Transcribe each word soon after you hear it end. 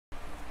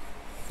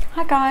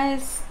Hi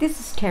guys,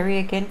 this is Terry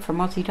again from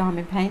Aussie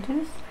Diamond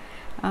Painters.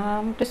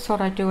 Just thought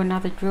I'd do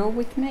another drill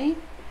with me.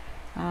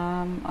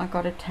 I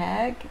got a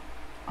tag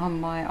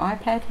on my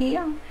iPad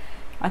here.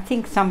 I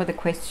think some of the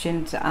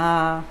questions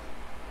are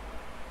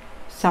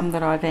some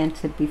that I've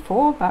answered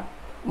before, but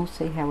we'll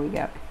see how we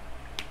go.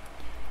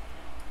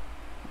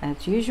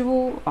 As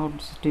usual, I'll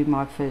just do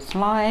my first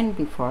line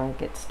before I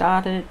get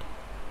started.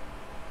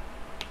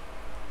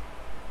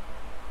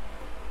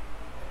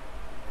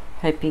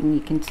 Hoping you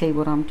can see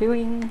what I'm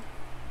doing.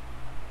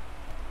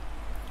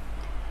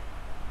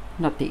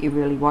 Not that you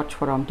really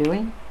watch what I'm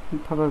doing.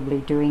 You're probably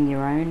doing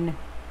your own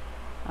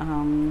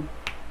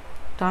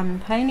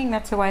diamond painting.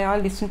 That's the way I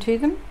listen to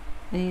them.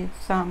 Is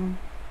when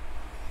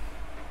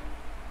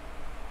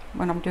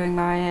I'm doing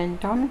my own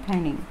diamond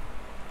painting.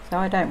 So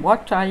I don't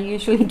watch, I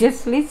usually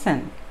just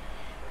listen.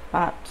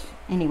 But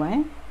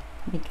anyway,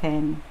 we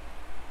can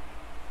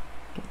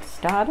get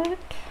started.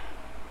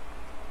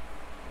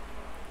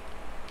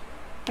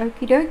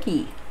 Okie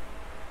dokie.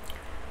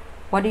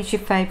 What is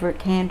your favourite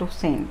candle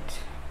scent?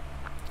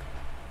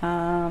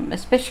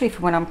 Especially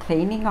for when I'm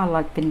cleaning, I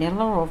like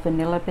vanilla or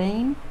vanilla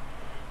bean.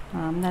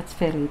 That's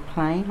fairly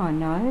plain, I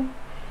know.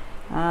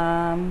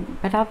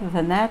 But other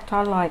than that,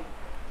 I like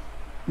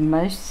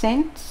most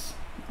scents,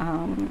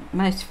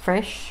 most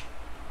fresh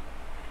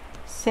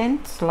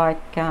scents.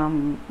 Like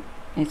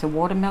there's a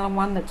watermelon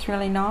one that's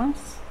really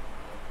nice.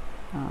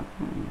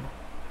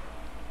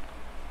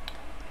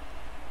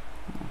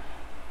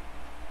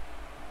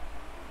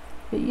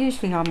 But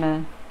usually I'm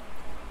a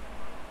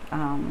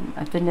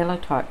vanilla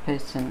type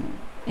person.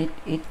 It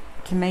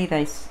to me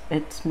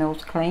it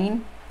smells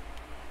clean,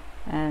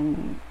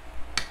 and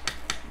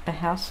the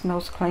house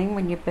smells clean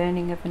when you're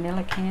burning a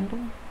vanilla candle.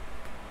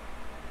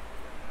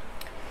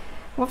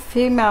 What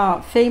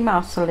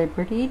female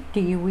celebrity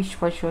do you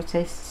wish was your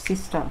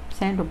sister?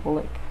 Sandra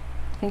Bullock.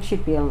 I think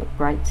she'd be a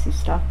great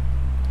sister.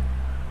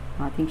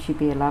 I think she'd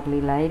be a lovely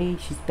lady.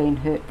 She's been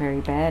hurt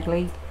very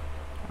badly,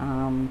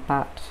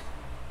 but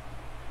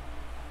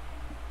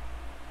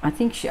I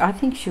think she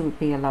would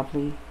be a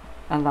lovely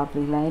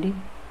lady.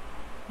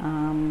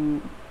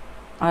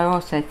 I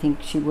also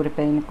think she would have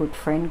been a good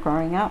friend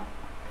growing up.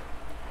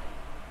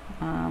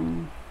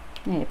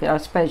 Yeah, but I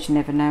suppose you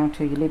never know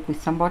until you live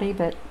with somebody.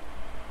 But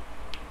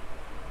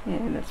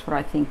yeah, that's what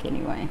I think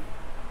anyway.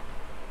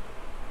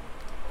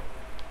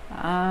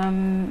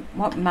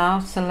 What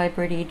male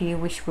celebrity do you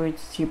wish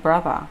was your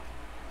brother?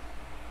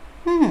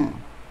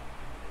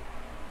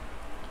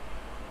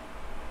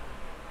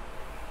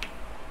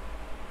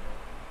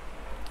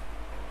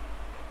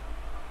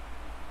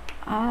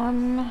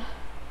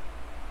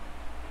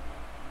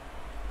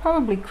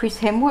 Probably Chris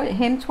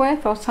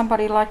Hemsworth or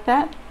somebody like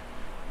that.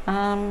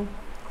 I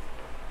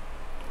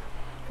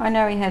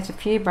know he has a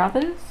few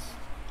brothers,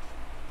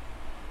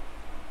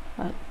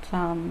 but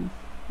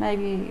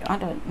maybe, I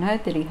don't know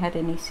that he had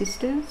any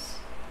sisters,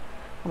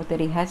 or that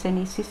he has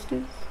any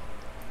sisters.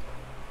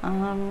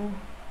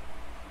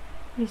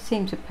 He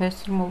seems a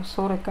personal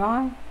sort of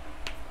guy.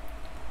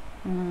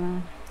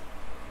 I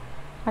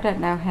don't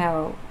know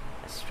how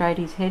straight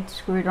his head's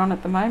screwed on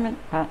at the moment,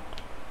 but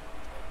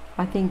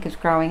I think as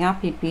growing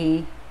up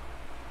he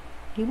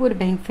would have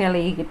been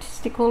fairly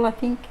egotistical, I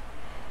think,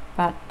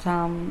 but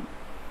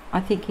I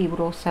think he would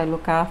also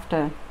look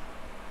after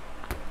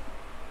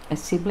a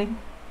sibling,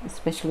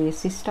 especially a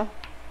sister.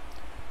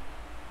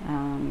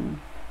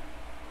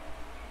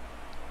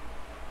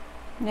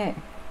 Yeah.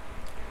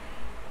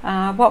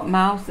 What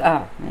males?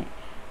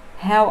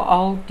 How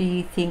old do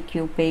you think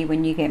you'll be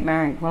when you get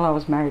married? Well, I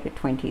was married at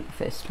 20 the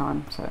first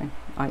time, so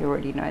I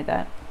already know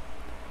that.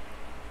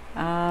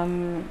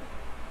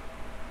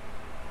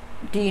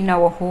 Do you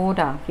know a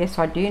hoarder? Yes,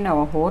 I do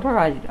know a hoarder.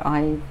 I've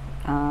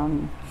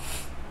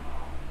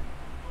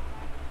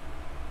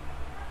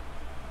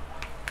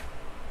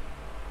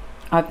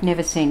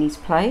never seen his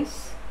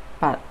place,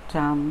 but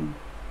from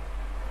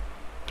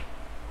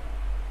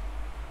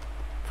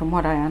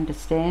what I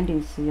understand,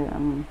 he's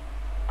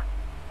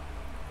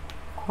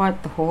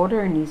quite the hoarder,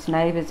 and his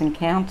neighbours and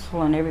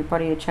council and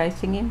everybody are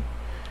chasing him.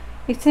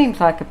 He seems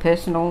like a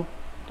personable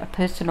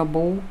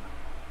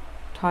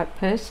type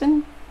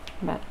person,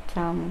 but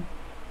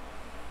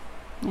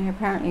yeah,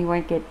 apparently he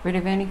won't get rid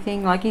of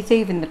anything. Like, he's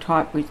even the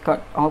type who's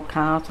got old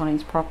cars on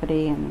his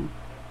property and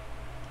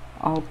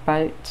old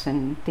boats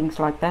and things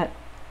like that.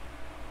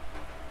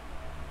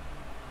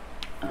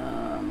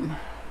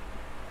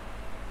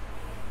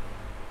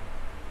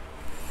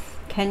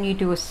 Can you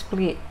do a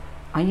split?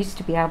 I used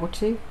to be able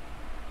to.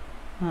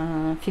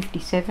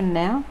 57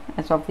 now,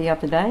 as of the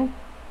other day,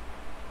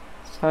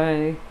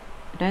 so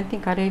I don't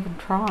think I'd even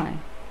try.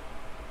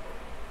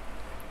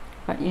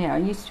 But yeah, I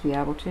used to be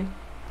able to.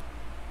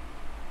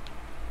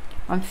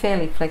 I'm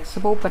fairly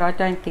flexible, but I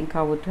don't think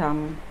I would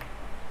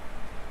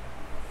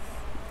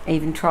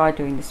even try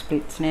doing the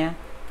splits now.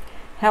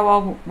 How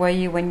old were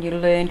you when you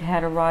learned how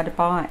to ride a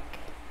bike?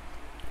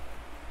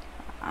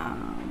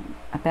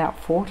 About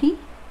 40.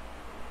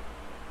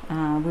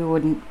 We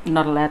were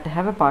not allowed to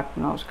have a bike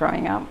when I was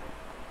growing up.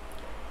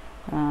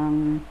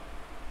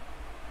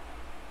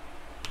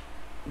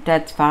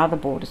 Dad's father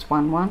bought us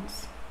one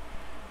once,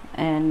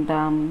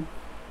 and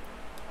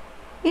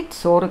it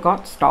sort of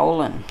got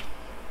stolen,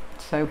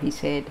 so he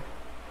said.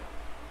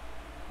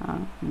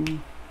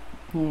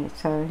 Yeah,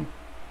 so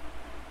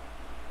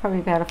probably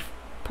about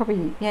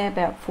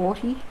about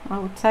 40, I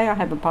would say. I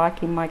have a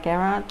bike in my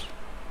garage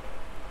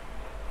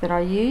that I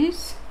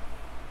use.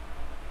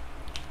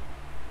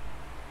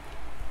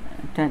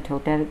 Don't tell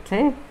Dad it's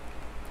there,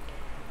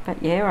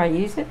 but yeah, I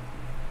use it.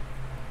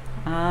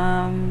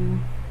 How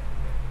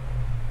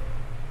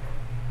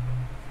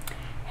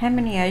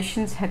many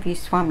oceans have you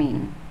swum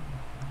in?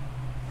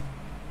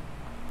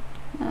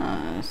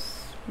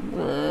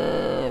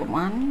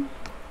 1,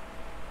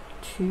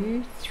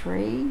 2,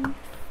 3,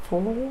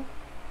 4,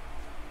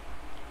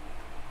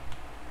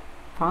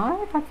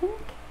 5, I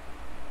think.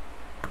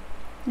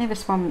 Never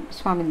swum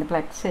in the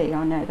Black Sea,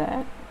 I know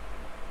that.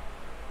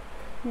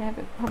 Yeah,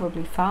 but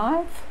probably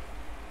 5.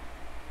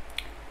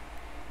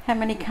 How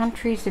many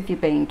countries have you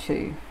been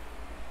to?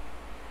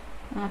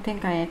 I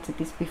think I answered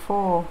this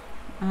before.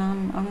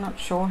 I'm not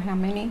sure how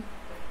many.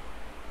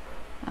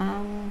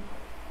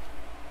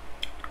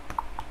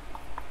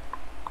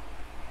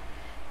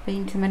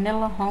 Been to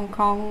Manila, Hong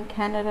Kong,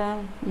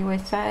 Canada,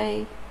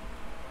 USA,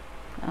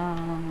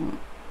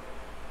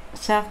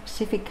 South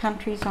Pacific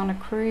countries on a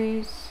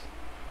cruise,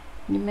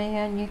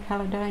 Noumea, New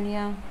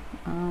Caledonia,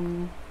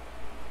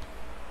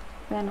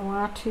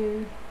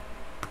 Vanuatu,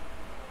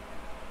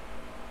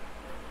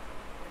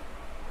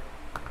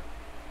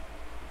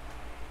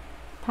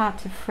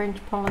 parts of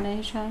French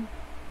Polynesia.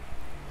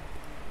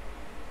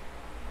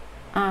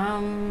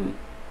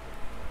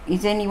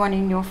 Is anyone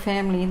in your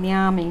family in the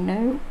army?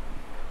 No.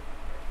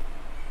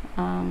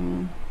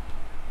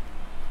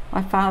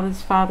 My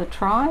father's father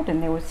tried,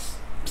 and there was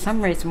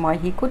some reason why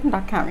he couldn't.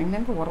 I can't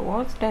remember what it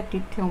was. Dad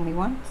did tell me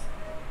once.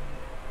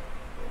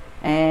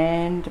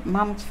 And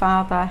Mum's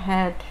father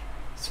had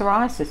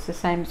psoriasis, the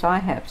same as I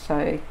have,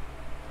 so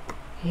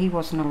he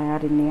wasn't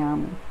allowed in the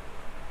army.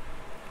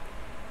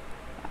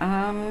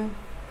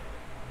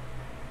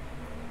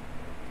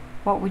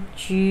 What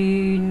would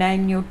you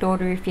name your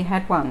daughter if you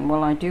had one?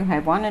 Well, I do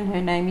have one, and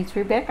her name is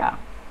Rebecca.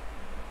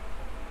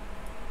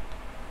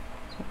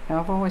 So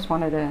I've always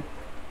wanted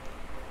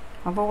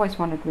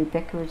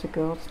Rebecca as a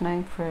girl's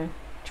name for a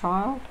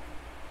child.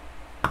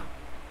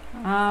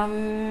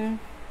 And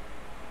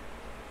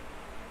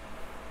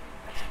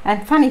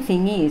funny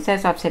thing is,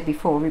 as I've said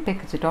before,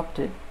 Rebecca's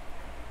adopted,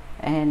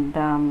 and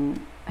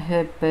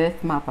her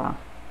birth mother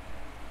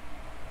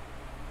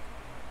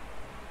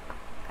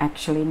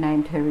actually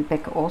named her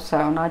Rebecca also,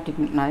 and I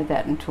didn't know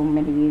that until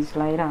many years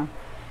later.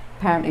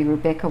 Apparently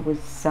Rebecca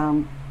was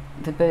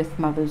the birth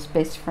mother's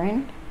best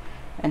friend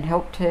and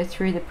helped her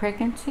through the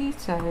pregnancy,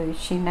 so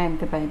she named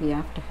the baby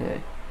after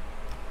her.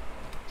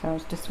 So it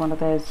was just one of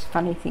those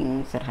funny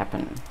things that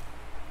happen.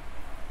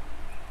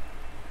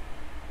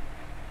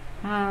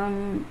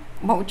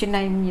 What would you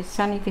name your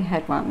son if you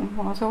had one?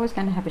 Well, I was always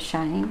going to have a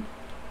Shane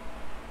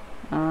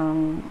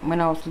when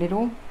I was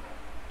little,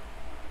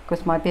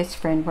 because my best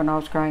friend when I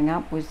was growing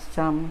up was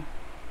the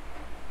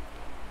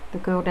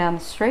girl down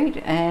the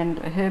street, and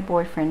her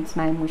boyfriend's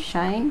name was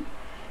Shane,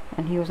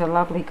 and he was a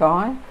lovely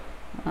guy.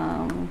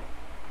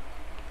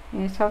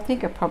 Yeah, so I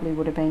think it probably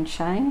would have been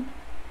Shane,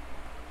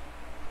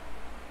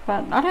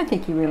 but I don't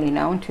think you really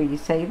know until you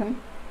see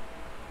them.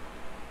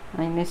 I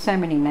mean, there's so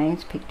many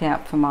names picked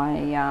out for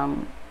my,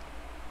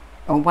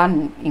 or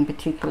one in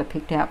particular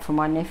picked out for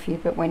my nephew,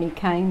 but when he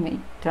came, it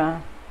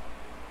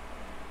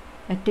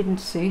didn't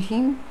suit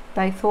him,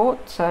 they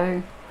thought,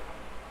 so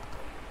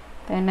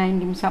they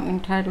named him something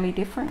totally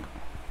different.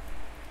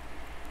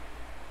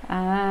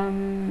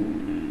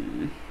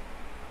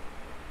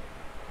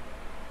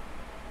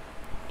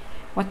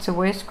 What's the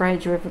worst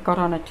grade you ever got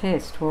on a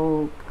test?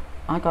 Well,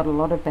 I got a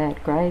lot of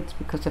bad grades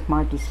because of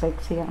my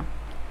dyslexia,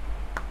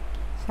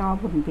 so I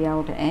wouldn't be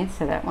able to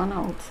answer that one. I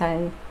would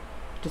say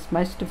just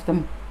most of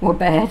them were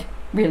bad,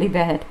 really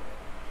bad.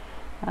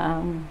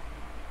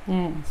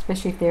 Yeah,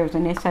 especially if there was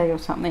an essay or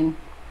something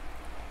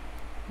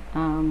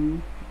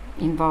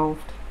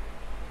involved.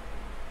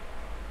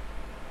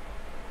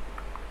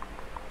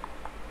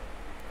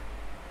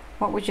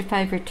 What was your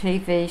favourite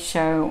TV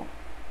show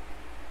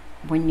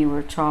when you were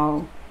a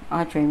child?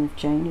 I Dream of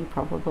Jeannie,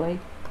 probably.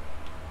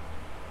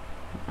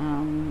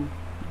 I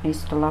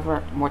used to love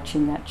it,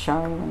 watching that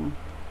show and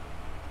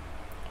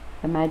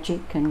the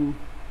magic and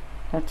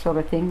that sort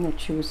of thing that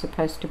she was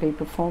supposed to be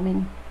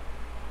performing.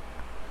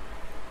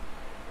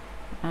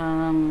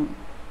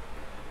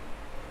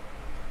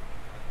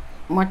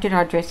 What did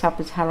I dress up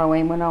as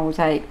Halloween when I was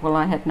 8? Well,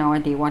 I had no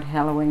idea what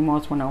Halloween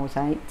was when I was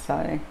 8,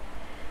 so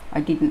I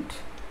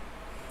didn't.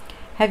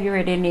 Have you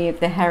read any of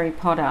the Harry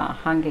Potter,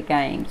 Hunger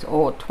Games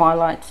or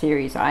Twilight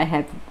series? I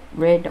have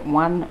read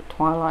one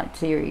Twilight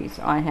series.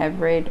 I have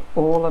read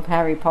all of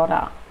Harry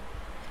Potter.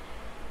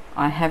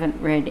 I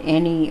haven't read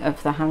any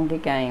of the Hunger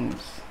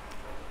Games.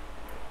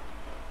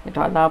 But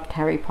I loved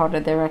Harry Potter.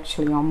 They're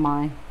actually on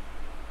my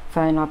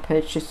phone. I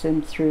purchased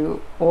them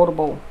through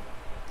Audible,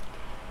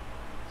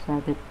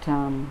 so that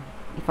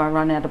if I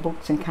run out of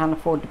books and can't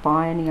afford to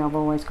buy any, I've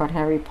always got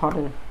Harry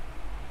Potter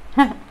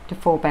to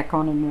fall back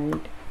on and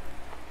read.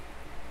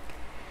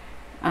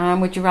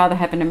 Would you rather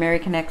have an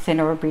American accent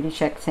or a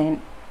British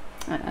accent?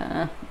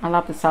 I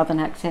love the southern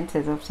accents,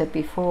 as I've said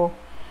before.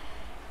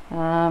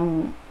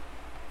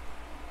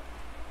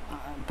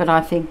 But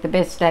I think the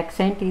best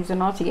accent is an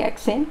Aussie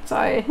accent, so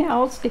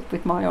I'll stick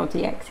with my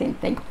Aussie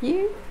accent, thank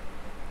you.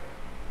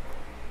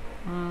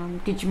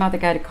 Did your mother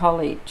go to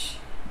college?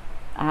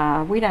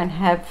 We don't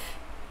have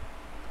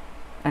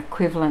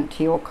equivalent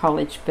to your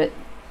college, but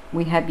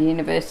we have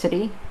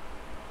university.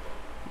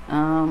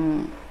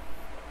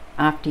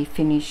 After you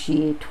finish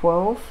year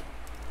 12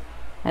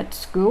 at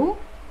school.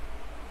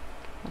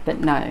 But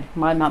no,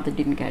 my mother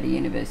didn't go to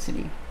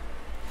university.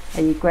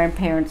 Are your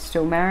grandparents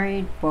still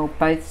married? Well,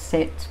 both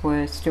sets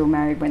were still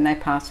married when they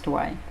passed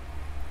away.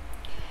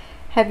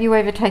 Have you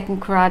ever taken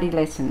karate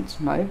lessons?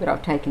 No, but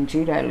I've taken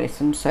judo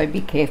lessons, so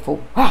be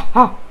careful.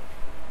 That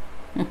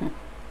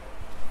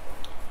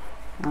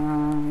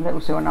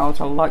was when I was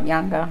a lot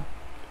younger.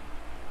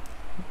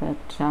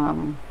 But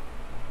I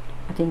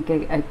think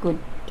a good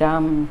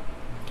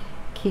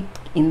kick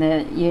in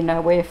the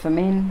you-know-where for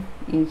men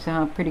is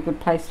a pretty good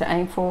place to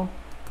aim for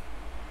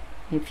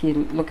if you're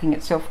looking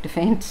at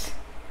self-defense.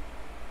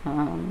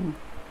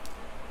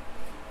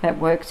 That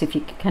works if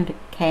you can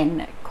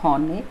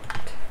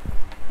connect.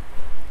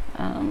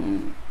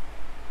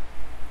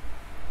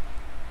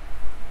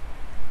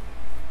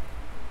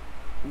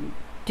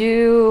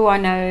 Do I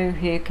know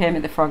who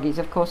Kermit the Frog is?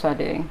 Of course I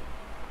do.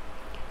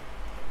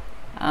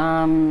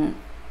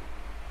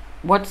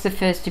 What's the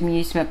first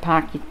amusement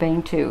park you've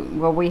been to?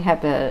 Well, we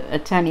have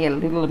it's only a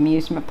little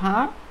amusement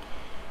park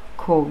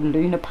called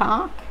Luna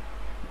Park.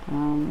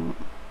 Don't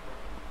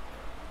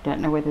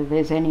know whether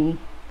there's any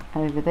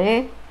over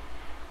there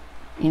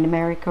in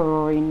America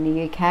or in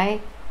the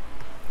UK,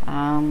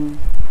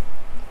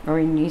 or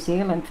in New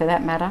Zealand for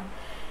that matter.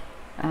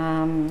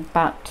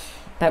 But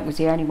that was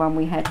the only one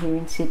we had here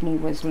in Sydney,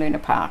 was Luna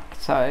Park.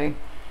 So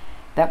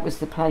that was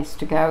the place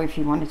to go if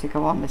you wanted to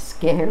go on the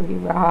scary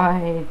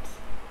rides.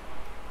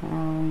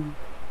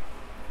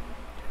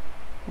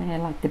 Yeah,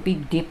 like the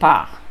Big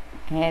Dipper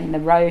and the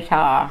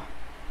Rotor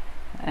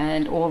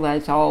and all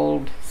those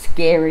old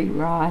scary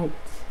rides.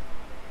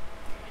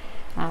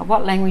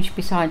 What language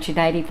besides your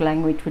native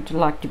language would you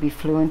like to be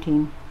fluent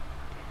in?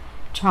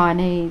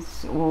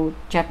 Chinese or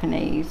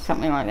Japanese,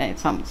 something like that,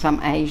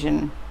 some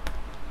Asian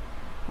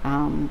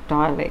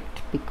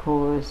dialect,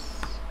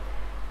 because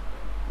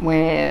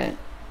we're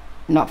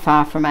not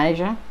far from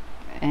Asia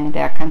and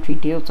our country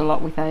deals a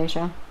lot with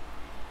Asia.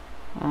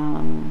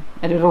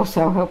 It'd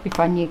also help if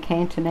I knew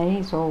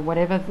Cantonese or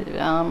whatever,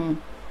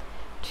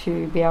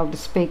 to be able to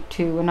speak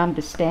to and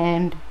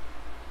understand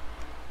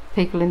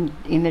people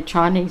in the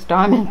Chinese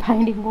diamond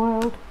painting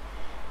world.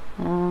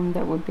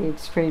 That would be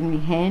extremely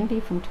handy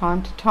from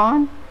time to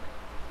time.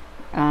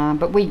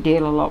 But we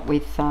deal a lot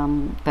with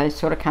those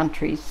sort of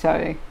countries,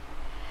 so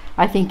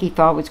I think if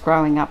I was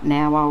growing up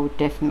now, I would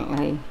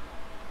definitely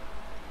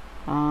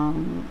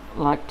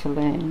like to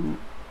learn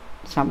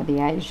some of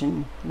the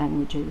Asian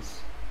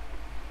languages.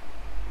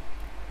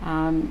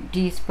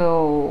 Do you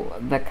spell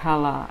the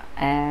colour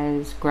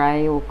as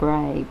grey or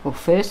grey? Well,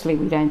 firstly,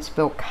 we don't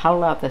spell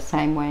colour the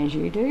same way as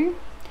you do.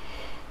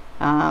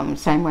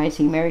 Same way as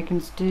the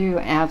Americans do.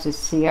 Ours is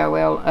C-O-L-O-U-R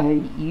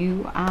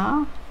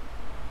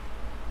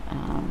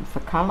for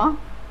colour.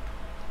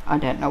 I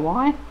don't know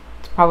why.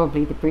 It's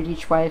probably the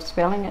British way of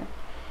spelling it.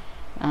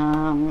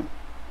 And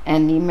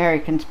the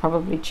Americans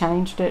probably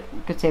changed it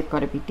because they've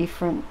got to be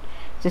different.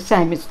 It's the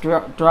same as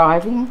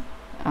driving.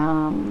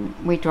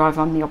 We drive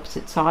on the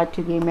opposite side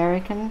to the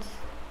Americans,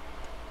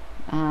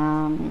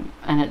 and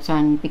it's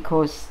only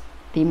because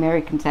the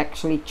Americans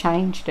actually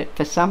changed it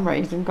for some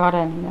reason, God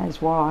only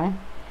knows why.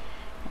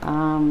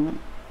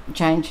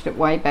 Changed it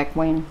way back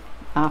when,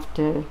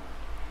 after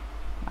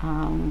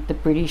the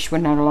British were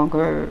no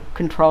longer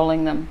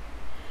controlling them.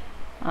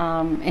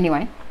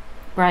 Anyway,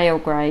 grey or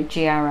grey,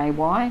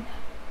 G-R-A-Y.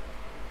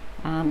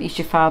 Is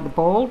your father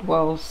bald?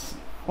 Well,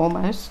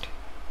 almost.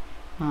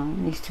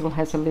 He still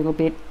has a little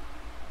bit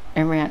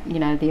around,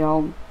 the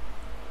old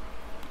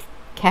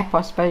cap,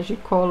 I suppose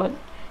you'd call it, a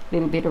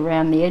little bit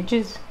around the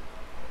edges,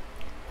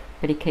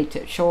 but he keeps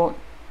it short.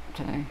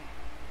 So,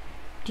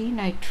 do you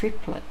know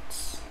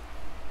triplets?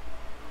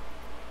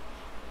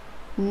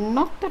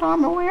 Not that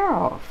I'm aware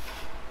of.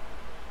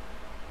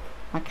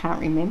 I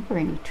can't remember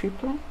any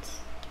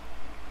triplets.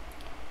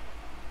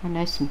 I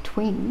know some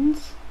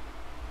twins,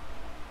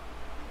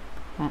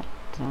 but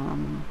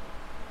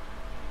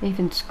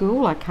even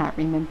school I can't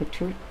remember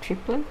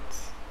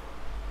triplets.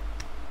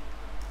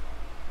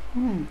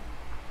 Do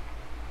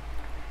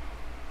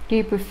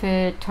you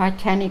prefer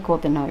Titanic or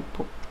The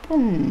Notebook? The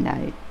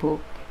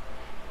Notebook.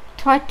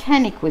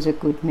 Titanic was a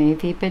good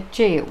movie, but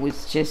gee, it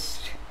was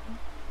just,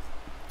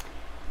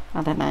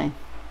 I don't know,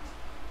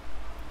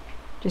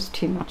 just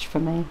too much for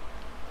me.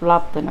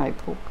 Love The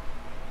Notebook.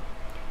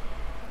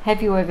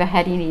 Have you ever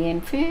had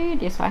Indian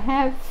food? Yes, I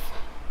have.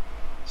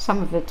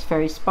 Some of it's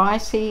very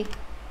spicy.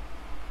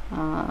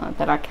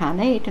 that I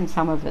can't eat, and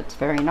some of it's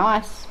very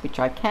nice, which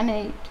I can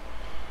eat.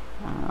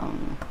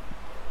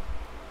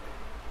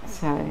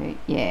 So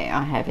yeah,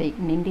 I have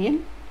eaten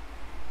Indian.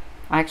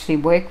 I actually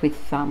work with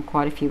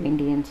quite a few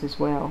Indians as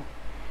well.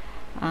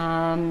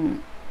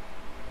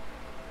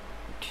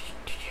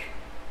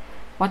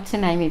 What's the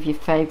name of your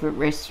favourite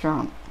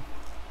restaurant?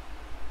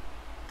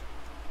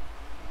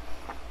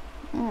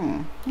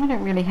 I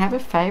don't really have a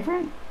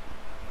favourite.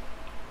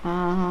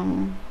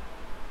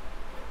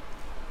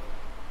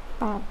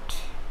 But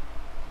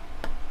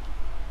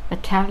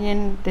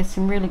Italian, there's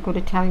some really good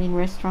Italian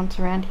restaurants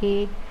around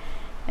here,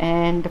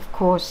 and of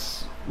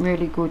course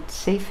really good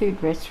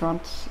seafood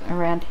restaurants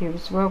around here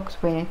as well,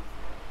 because we're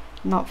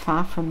not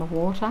far from the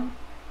water.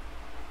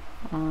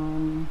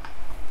 And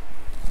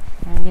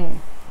yeah.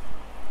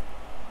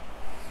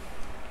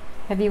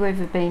 Have you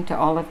ever been to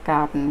Olive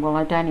Garden? Well,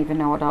 I don't even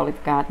know what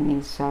Olive Garden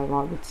is, so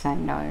I would say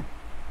no.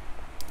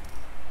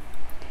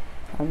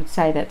 I would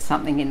say that's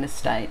something in the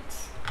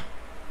States.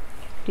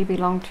 Do you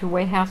belong to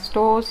warehouse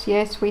stores?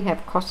 Yes, we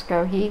have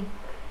Costco here.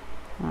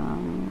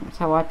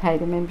 So I pay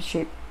the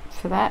membership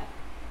for that.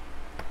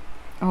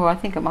 Oh, I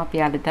think it might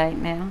be out of date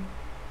now.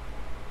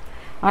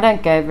 I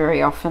don't go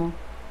very often.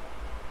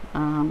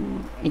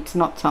 It's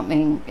not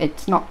something,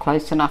 it's not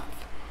close enough.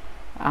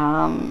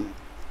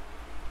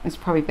 It's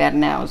probably about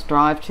an hour's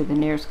drive to the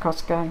nearest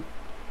Costco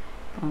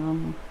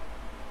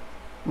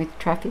with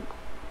traffic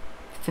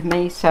for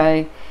me,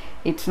 so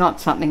it's not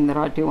something that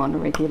I do on a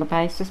regular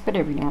basis, but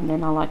every now and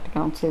then I like to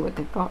go and see what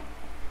they've got.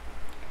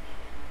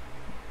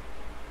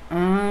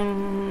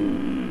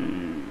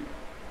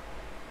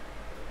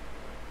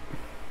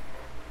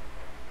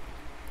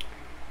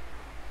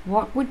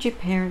 What would your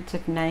parents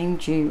have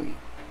named you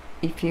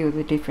if you were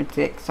the different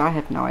sex? I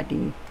have no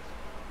idea.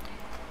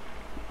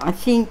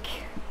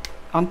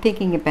 I'm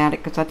thinking about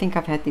it because I think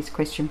I've had this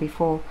question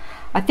before.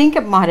 I think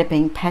it might have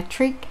been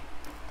Patrick,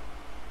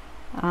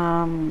 but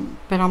I'm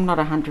not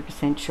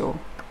 100% sure.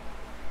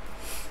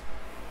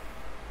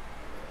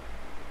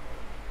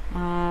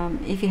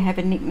 If you have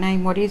a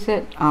nickname, what is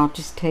it? Oh,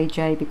 just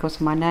TJ because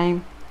of my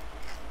name.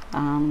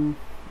 Other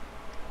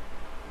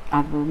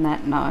than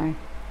that, no.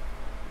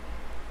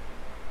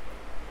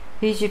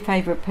 Who's your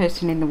favourite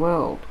person in the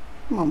world?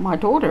 Well, my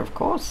daughter, of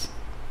course.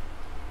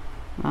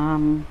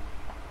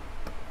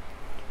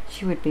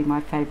 She would be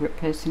my favourite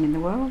person in the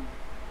world.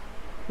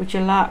 Would you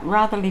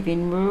rather live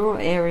in rural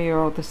area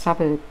or the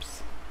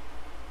suburbs?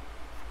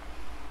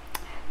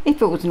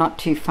 If it was not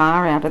too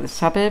far out of the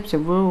suburbs, a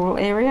rural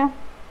area.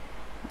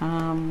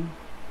 But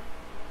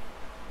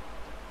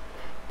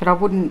I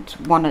wouldn't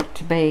want it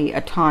to be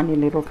a tiny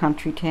little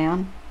country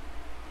town.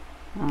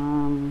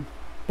 Been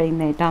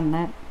there, done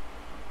that.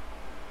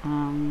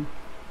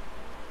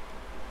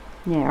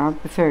 Yeah, I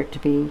prefer it to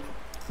be,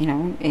 you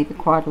know, either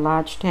quite a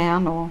large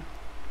town or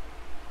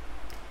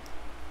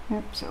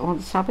the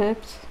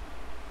suburbs.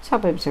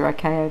 Suburbs are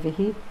okay over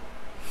here.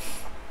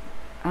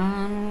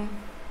 Can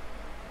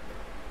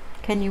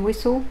you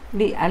whistle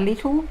a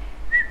little?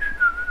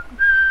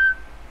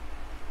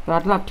 But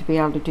I'd love to be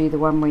able to do the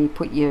one where you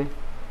put your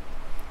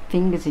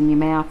fingers in your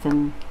mouth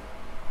and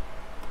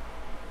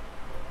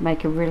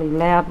make a really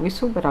loud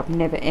whistle, but I've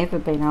never ever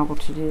been able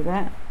to do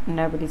that.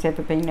 Nobody's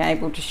ever been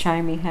able to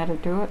show me how to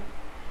do it.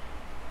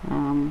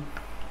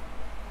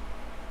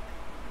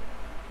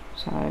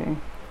 So I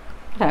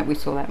don't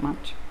whistle that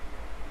much.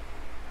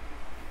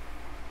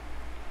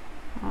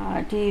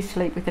 Do you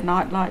sleep with a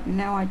nightlight?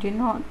 No, I do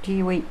not. Do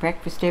you eat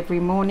breakfast every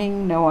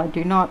morning? No, I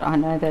do not. I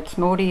know that's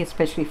naughty,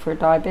 especially for a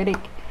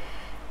diabetic,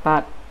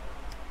 but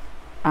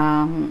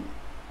no,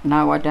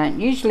 I don't.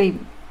 Usually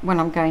when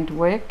I'm going to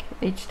work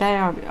each day,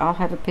 I'll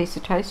have a piece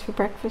of toast for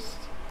breakfast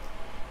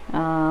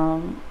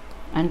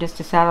and just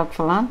a salad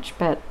for lunch,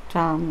 but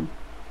yeah,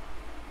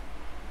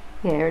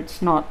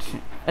 it's not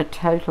a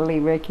totally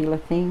regular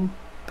thing.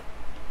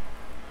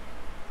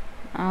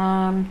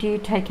 Do you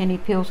take any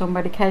pills or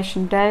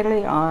medication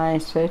daily? I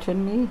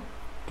certainly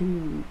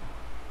do.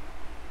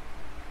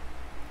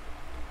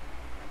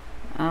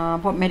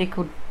 What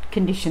medical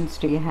conditions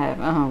do you have?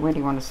 Oh, where do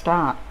you want to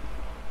start?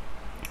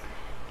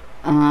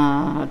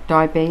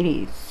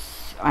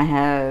 Diabetes. I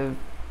have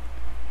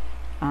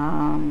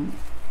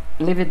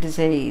liver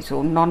disease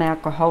or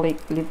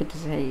non-alcoholic liver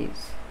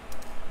disease.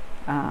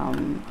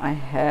 I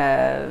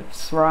have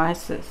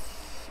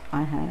psoriasis.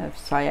 I have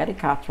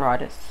sciatic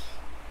arthritis.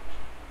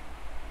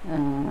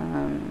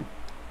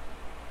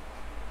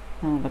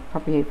 I've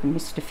probably even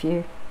missed a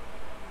few.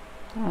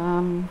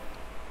 I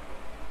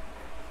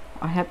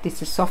have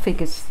this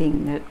esophagus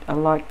thing that are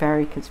like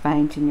varicose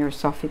veins in your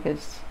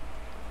esophagus.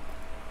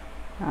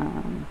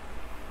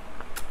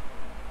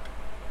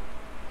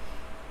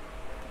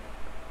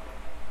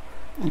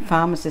 The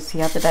pharmacist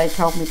the other day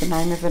told me the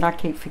name of it. I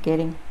keep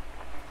forgetting.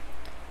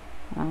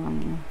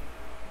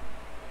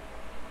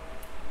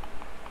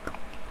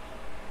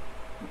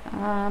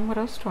 What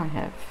else do I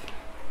have?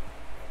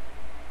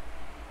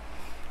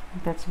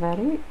 That's about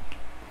it.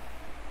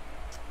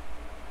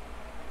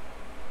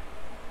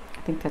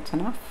 I think that's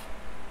enough.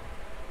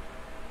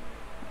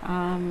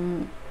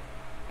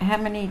 how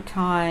many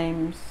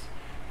times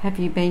have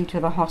you been to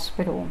the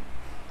hospital?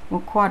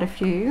 Well, quite a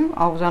few.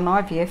 I was on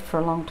IVF for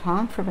a long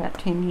time, for about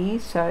 10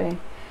 years, so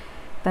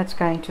that's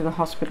going to the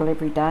hospital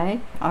every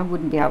day. I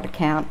wouldn't be able to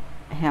count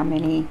how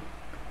many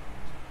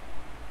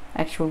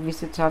actual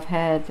visits I've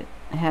had,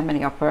 how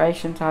many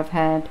operations I've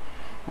had.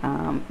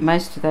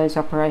 Most of those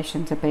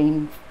operations have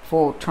been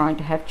for trying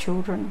to have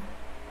children.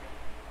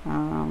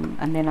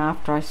 And then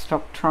after I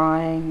stopped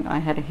trying, I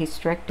had a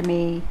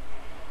hysterectomy.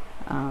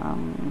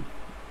 I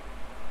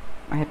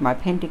had my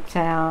appendix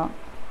out.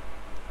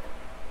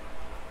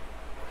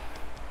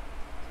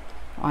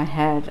 I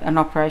had an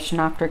operation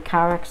after a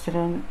car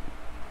accident.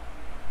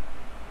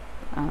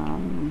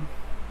 I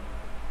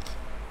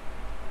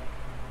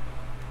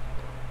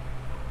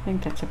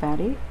think that's about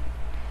it.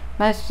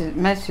 Most of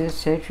the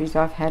surgeries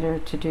I've had are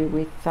to do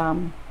with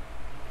trying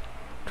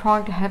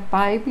to have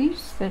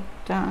babies that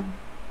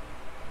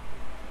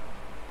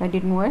they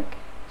didn't work.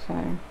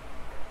 So,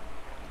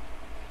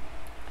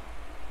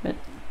 but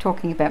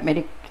talking about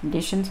medical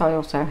conditions, I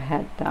also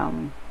had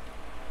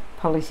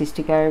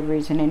polycystic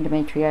ovaries and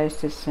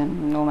endometriosis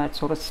and all that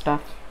sort of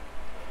stuff.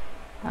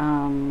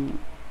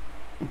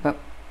 But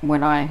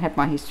when I had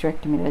my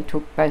hysterectomy, they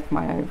took both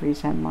my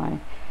ovaries and my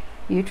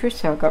uterus,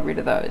 so I got rid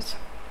of those.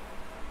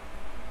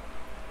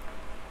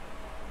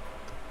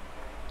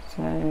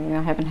 So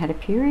I haven't had a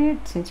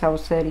period since I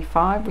was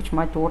 35, which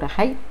my daughter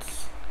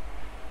hates,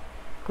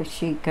 because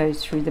she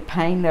goes through the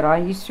pain that I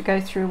used to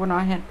go through when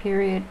I had a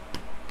period.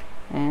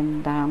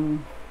 And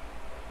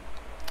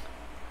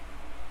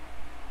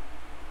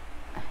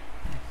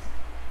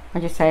I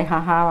just say,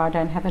 haha, I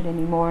don't have it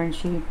anymore, and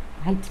she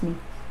hates me.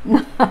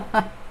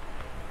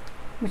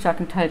 Which I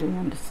can totally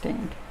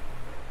understand.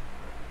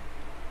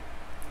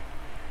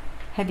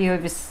 Have you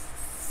ever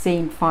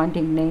seen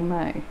Finding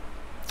Nemo?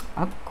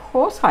 Of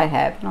course I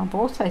have, and I've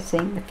also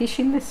seen The Fish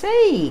in the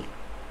Sea.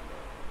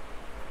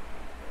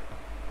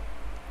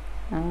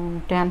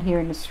 Down here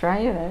in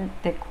Australia,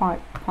 they're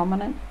quite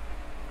prominent.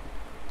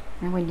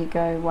 And when you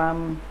go,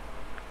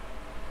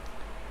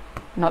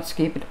 not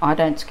scuba, I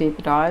don't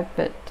scuba dive,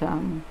 but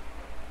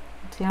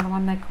what's the other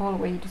one they call it,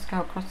 where you just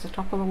go across the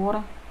top of the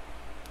water?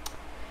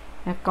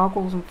 They have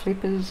goggles and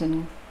flippers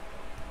and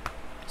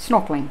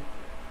snorkeling.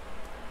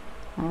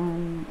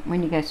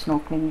 When you go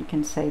snorkeling, you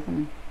can see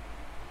them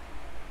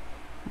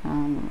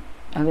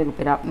a little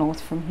bit up north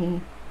from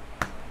here.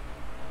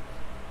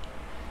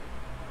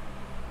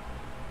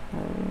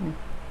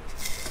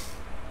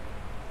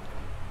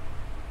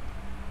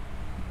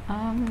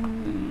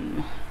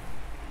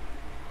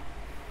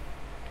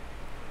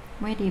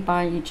 Where do you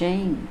buy your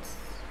jeans?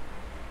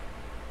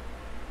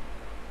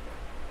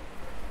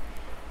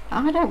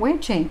 I don't wear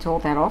jeans all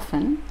that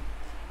often.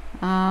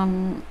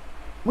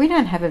 We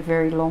don't have a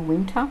very long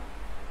winter,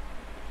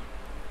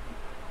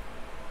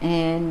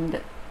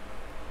 and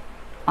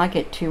I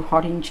get too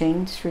hot in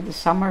jeans through the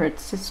summer.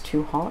 It's just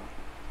too hot.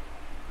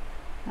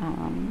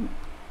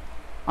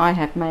 I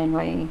have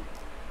mainly,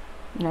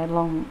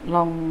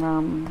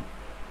 long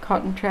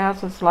cotton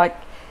trousers, like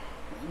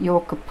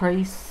your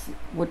Caprice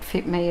would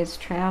fit me as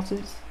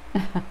trousers.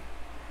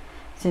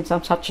 Since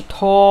I'm such a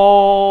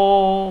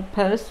tall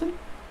person,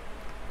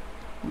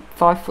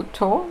 5 foot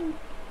tall.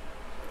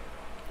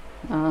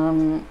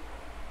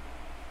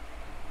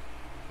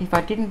 If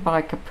I didn't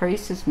buy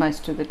Caprices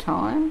most of the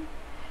time,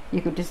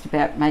 you could just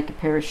about make a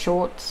pair of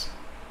shorts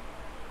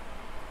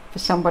for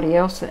somebody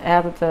else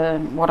out of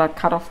what I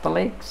cut off the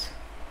legs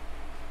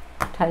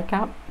take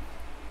up.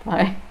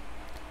 So,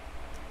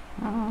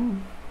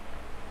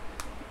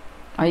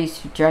 I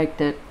used to joke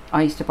that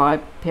I used to buy a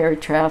pair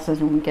of trousers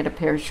and get a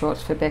pair of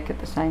shorts for Beck at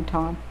the same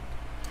time.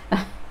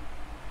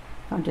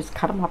 I'd just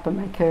cut them up and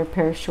make her a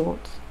pair of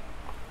shorts.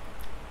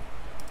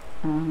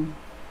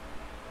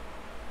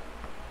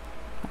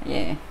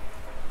 Yeah.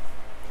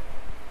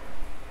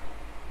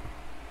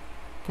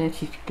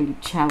 Vertically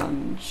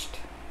challenged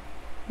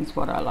is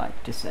what I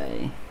like to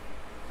say.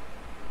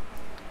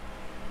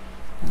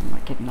 I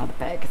might get another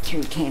bag of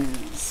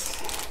 310s.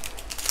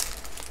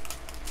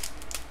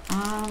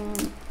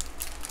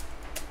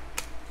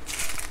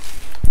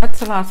 What's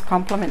the last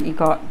compliment you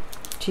got?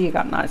 Gee, you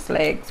got nice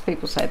legs.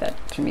 People say that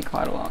to me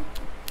quite a lot.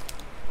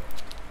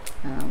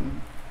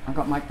 I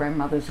got my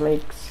grandmother's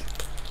legs.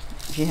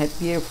 She had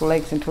beautiful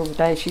legs until the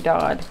day she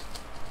died.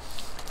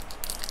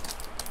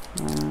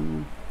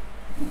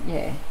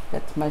 Yeah,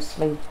 that's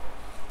mostly.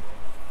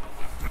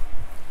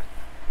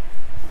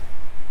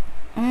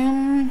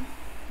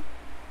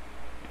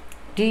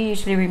 Do you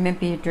usually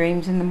remember your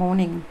dreams in the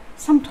morning?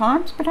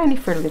 Sometimes, but only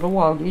for a little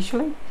while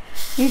usually.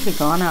 Usually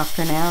gone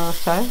after an hour or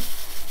so.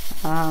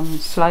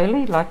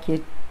 Slowly, like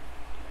you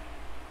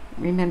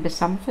remember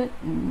some of it.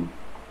 And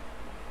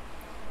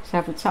so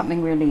if it's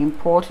something really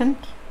important,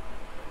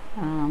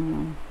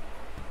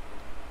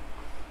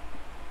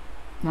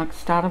 like the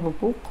start of a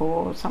book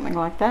or something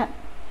like that,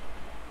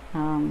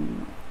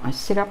 I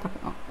sit up,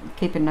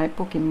 keep a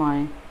notebook in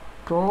my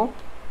drawer,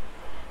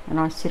 and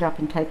I sit up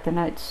and take the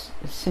notes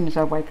as soon as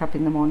I wake up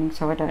in the morning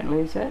so I don't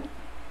lose it.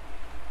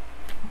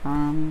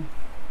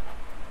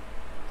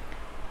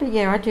 But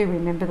yeah, I do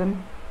remember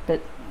them, but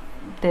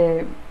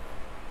they're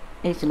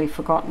easily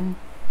forgotten.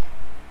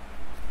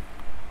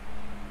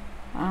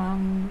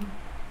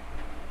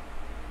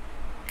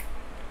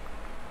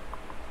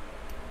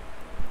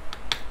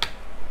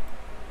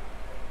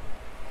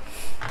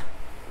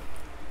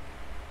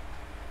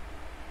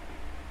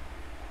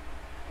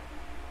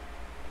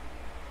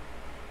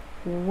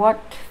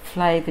 What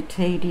flavour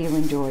tea do you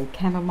enjoy?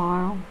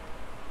 Chamomile.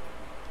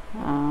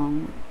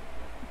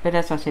 But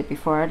as I said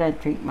before, I don't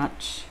drink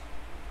much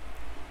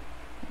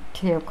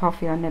tea or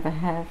coffee. I never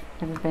have.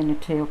 Never been a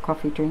tea or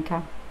coffee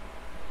drinker.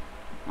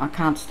 I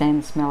can't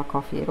stand the smell of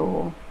coffee at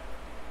all.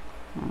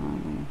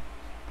 I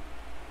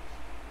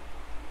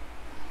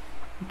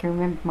can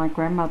remember my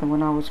grandmother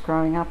when I was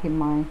growing up in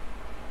my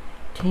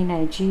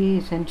teenage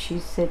years, and she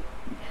said,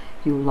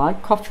 "You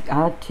like coffee,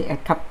 a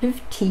cup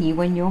of tea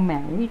when you're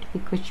married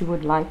because you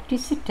would like to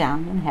sit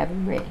down and have a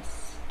rest."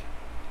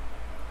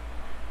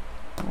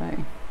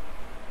 So,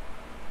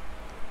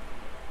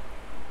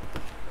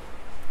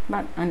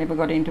 but I never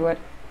got into it.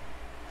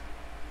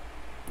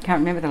 Can't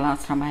remember the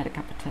last time I had a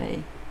cup of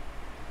tea.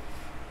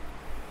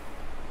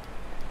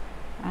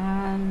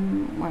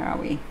 Where are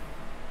we?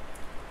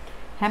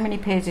 How many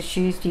pairs of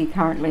shoes do you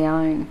currently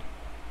own?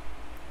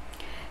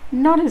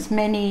 Not as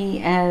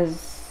many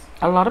as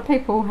a lot of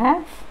people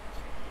have.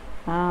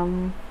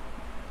 I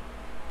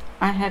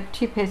have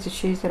 2 pairs of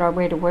shoes that I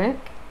wear to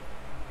work.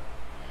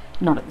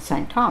 Not at the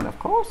same time, of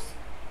course.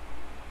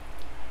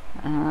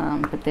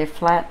 But they're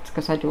flats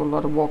because I do a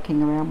lot of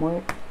walking around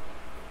work.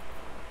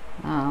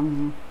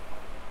 I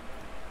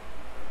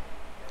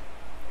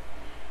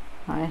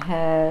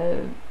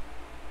have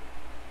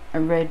a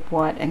red,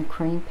 white and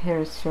cream pair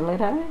of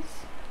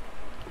stilettos,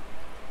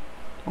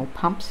 or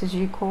pumps as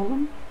you call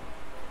them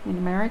in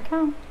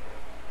America.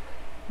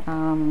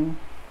 I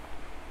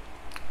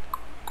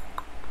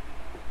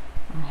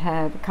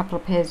have a couple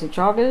of pairs of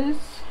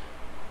joggers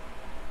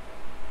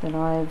that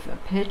I've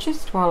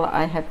purchased while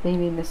I have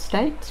been in the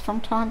States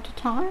from time to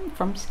time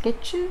from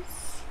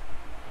Skechers.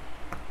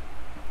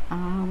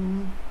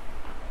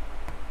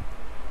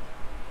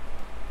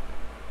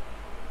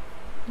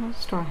 What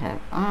else do I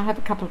have? I have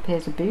a couple of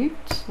pairs of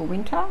boots for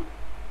winter,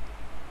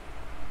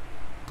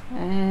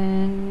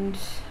 and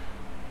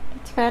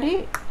that's about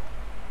it.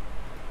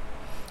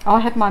 I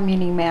have my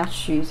Minnie Mouse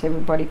shoes,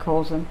 everybody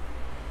calls them,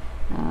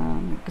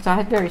 because I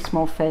have very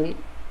small feet,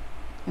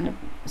 and a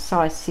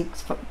size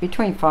 6,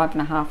 between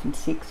 5.5 and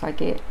 6 I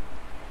get,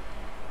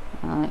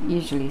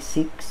 usually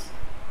 6.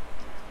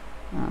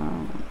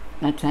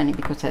 That's only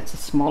because that's the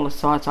smallest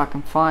size I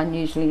can find,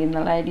 usually in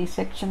the ladies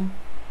section.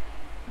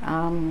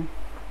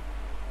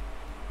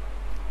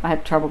 I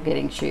have trouble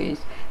getting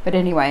shoes, but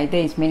anyway,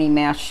 these Minnie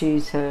Mouse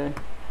shoes are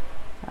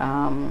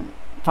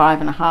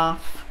 5.5,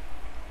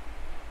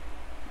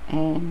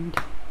 and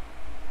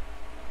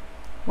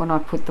when I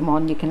put them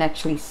on you can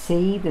actually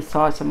see the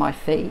size of my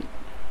feet.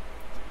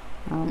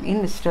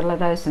 In the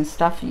stilettos and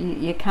stuff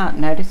you can't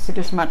notice it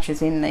as much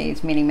as in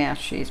these Minnie Mouse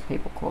shoes,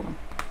 people call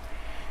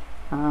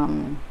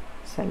them.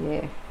 So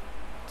yeah,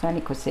 it's only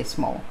because they're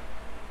small.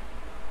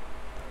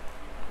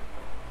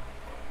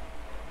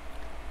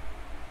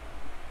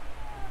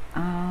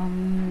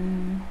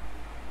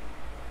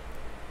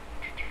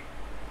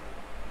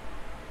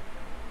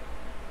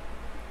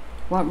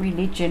 What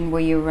religion will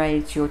you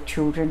raise your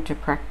children to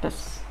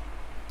practice?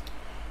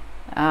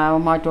 Well,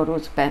 my daughter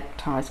was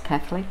baptised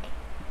Catholic.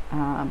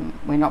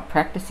 We're not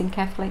practicing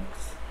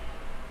Catholics,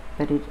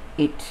 but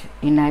it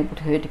enabled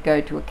her to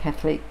go to a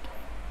Catholic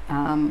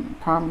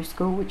primary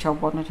school, which I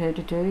wanted her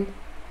to do.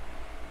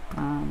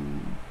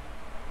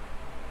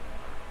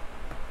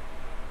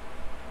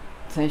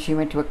 So she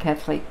went to a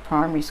Catholic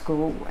primary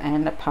school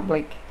and a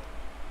public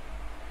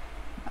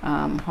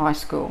high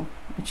school,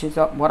 which is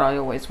what I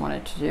always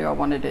wanted to do. I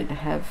wanted her to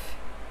have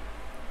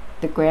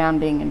the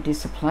grounding and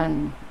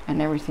discipline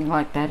and everything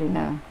like that in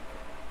a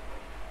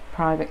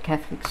private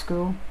Catholic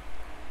school.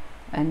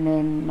 And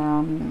then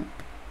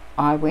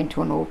I went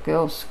to an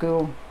all-girls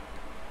school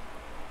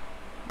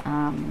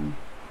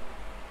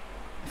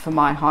for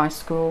my high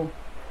school,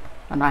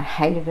 and I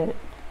hated it.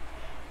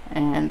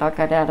 And I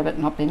got out of it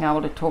not being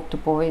able to talk to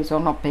boys or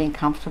not being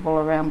comfortable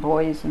around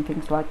boys and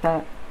things like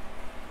that.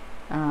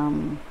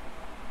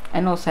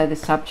 And also the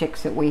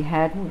subjects that we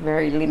had were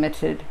very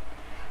limited,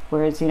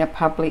 whereas in a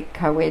public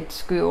co-ed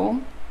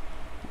school,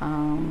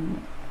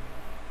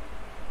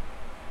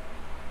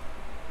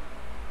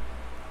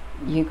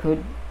 you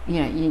could,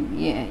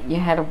 you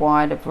had a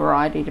wider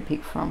variety to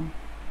pick from.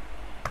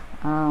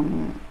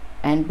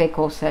 And Beck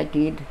also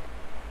did.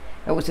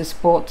 It was a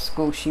sports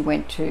school she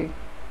went to.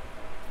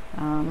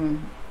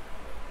 And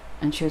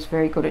she was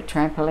very good at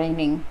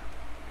trampolining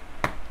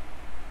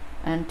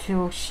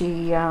until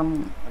she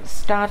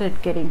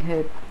started getting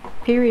her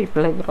period,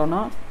 believe it or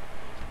not,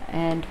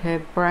 and her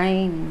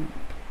brain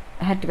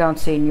had to go and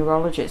see a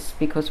neurologist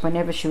because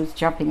whenever she was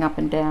jumping up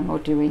and down or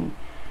doing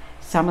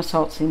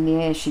somersaults in the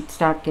air, she'd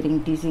start getting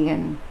dizzy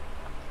and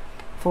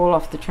fall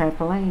off the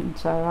trampoline.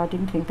 So I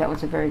didn't think that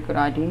was a very good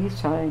idea,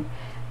 so I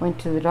went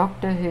to the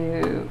doctor,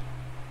 who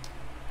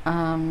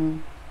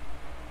sent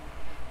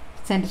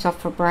us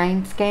off for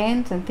brain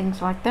scans and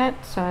things like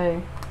that.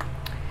 So,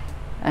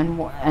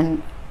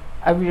 and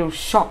a real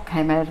shock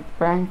came out of the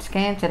brain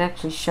scans. It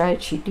actually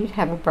showed she did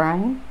have a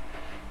brain.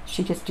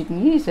 She just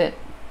didn't use it.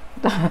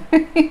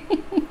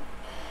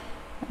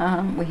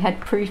 We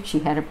had proof she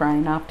had a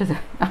brain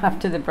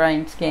after the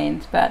brain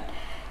scans, but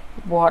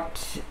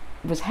what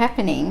was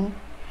happening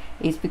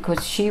is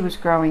because she was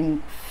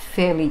growing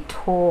fairly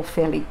tall,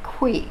 fairly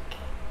quick,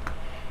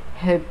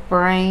 her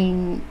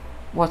brain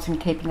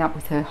wasn't keeping up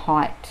with her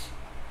height.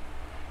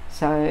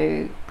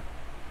 So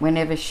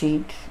whenever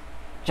she'd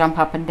jump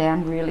up and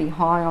down really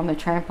high on the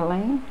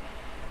trampoline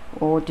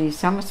or do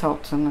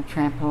somersaults on the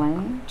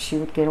trampoline, she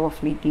would get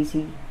awfully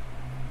dizzy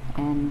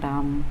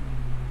and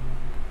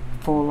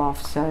fall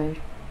off. So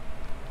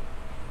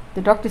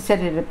the doctor said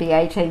it'd be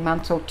 18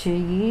 months or 2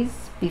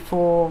 years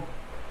before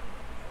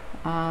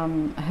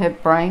her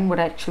brain would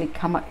actually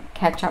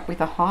catch up with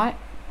the height.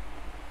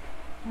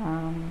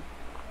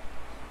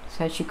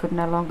 So she could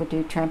no longer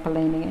do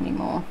trampolining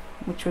anymore,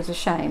 which was a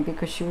shame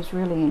because she was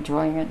really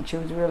enjoying it and she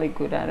was really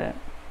good at it.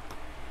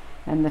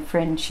 And the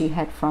friends she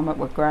had from it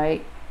were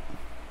great.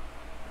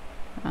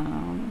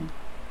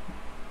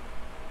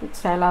 But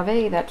c'est la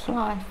vie, that's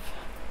life.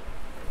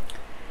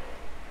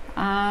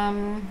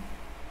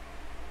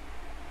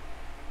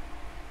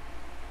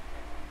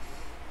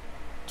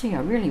 Gee, I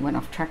really went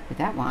off track with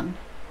that one.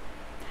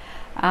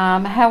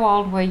 How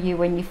old were you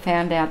when you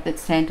found out that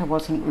Santa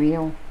wasn't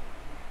real?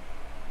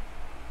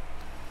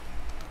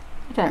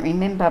 I don't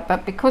remember,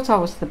 but because I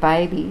was the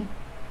baby,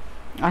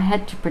 I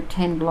had to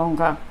pretend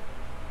longer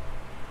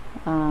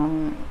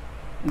than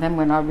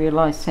when I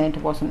realised Santa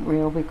wasn't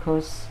real,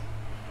 because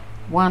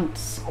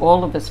once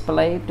all of us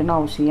believed, and I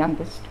was the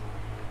youngest,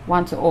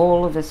 once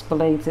all of us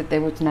believed that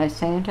there was no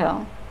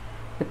Santa,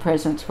 the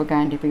presents were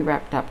going to be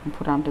wrapped up and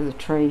put under the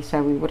tree,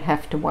 so we would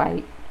have to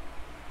wait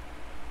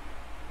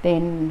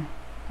then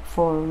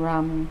for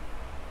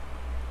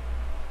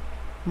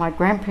my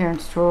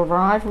grandparents to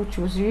arrive, which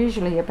was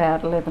usually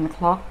about 11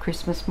 o'clock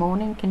Christmas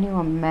morning. Can you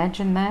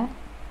imagine that?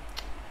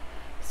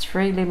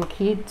 3 little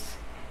kids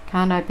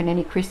can't open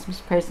any Christmas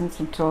presents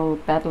until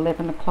about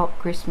 11 o'clock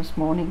Christmas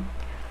morning.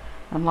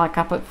 I'm like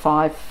up at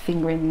 5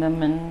 fingering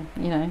them, and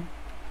you know,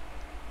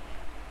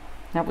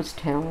 that was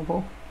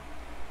terrible.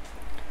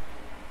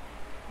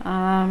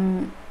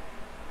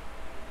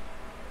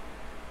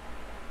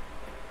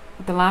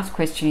 The last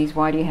question is,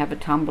 why do you have a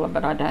tumbler?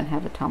 But I don't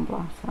have a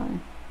tumbler, so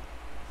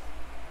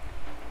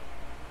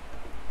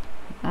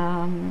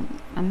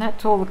and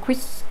that's all the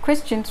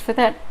questions for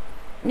that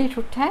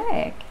little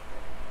tag.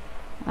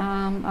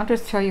 I'll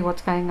just tell you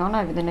what's going on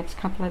over the next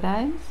couple of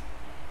days.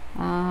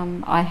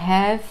 I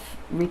have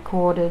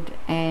recorded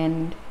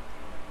and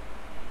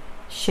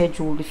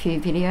scheduled a few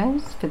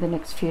videos for the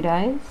next few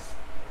days,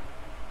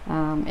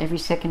 every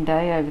second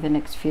day over the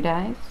next few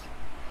days.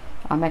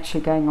 I'm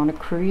actually going on a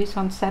cruise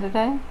on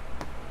Saturday,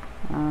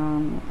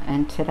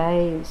 and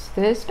today is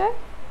Thursday.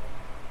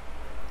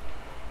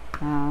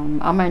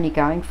 I'm only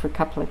going for a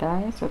couple of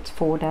days, so it's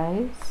 4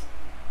 days.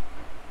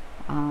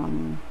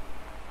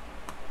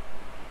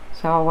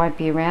 So I won't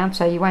be around,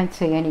 so you won't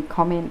see any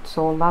comments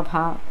or love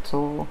hearts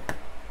or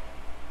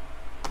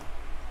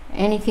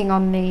anything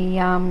on the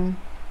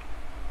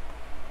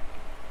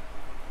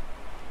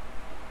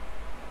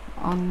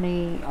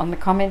on the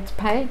comments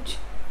page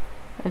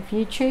of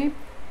YouTube,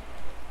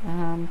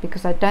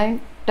 because I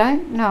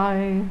don't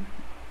know,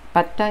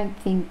 but don't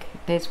think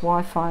there's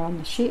Wi-Fi on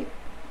the ship.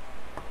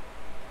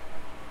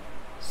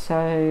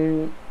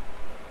 So,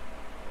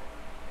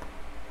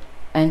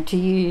 and to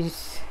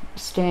use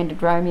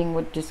standard roaming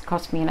would just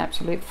cost me an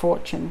absolute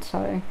fortune.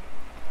 So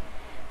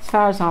as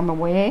far as I'm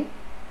aware,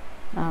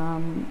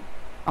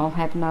 I'll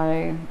have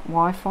no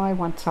Wi-Fi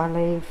once I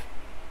leave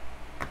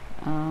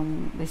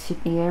the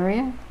Sydney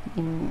area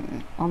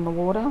on the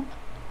water.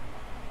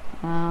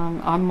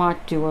 I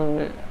might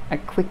do a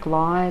quick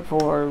live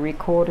or a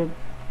recorded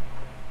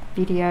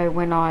video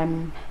when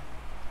I'm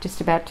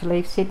just about to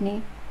leave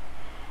Sydney.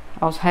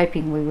 I was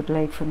hoping we would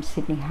leave from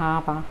Sydney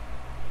Harbour,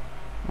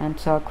 and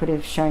so I could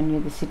have shown you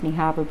the Sydney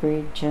Harbour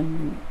Bridge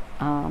and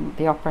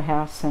the Opera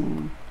House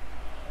and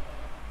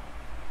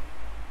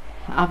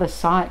other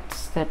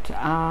sites that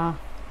are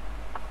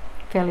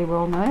fairly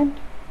well known.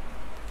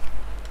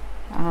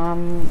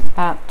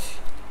 But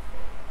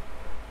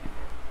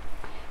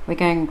we're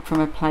going from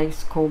a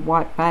place called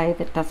White Bay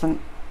that doesn't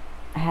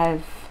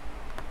have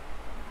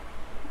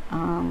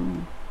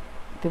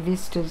the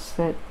vistas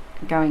that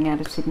going out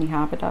of Sydney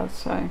Harbour does,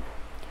 so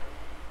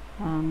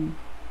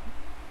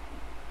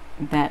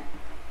that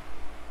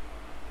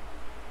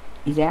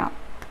is out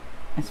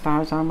as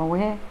far as I'm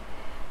aware.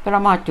 But I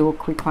might do a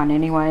quick one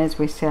anyway as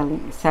we're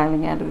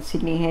sailing out of the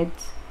Sydney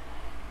Heads.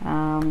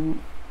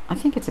 I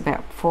think it's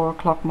about 4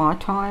 o'clock my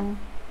time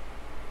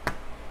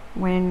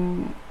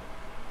when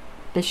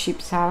the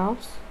ship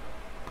sails,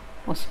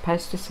 or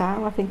supposed to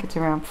sail. I think it's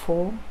around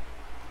 4.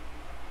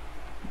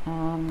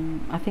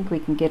 I think we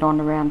can get on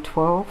around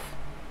 12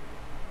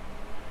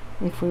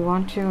 if we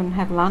want to, and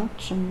have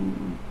lunch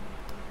and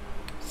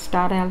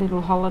start our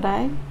little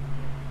holiday.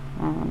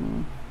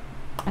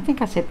 I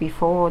think I said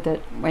before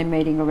that we're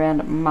meeting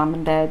around at Mum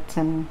and Dad's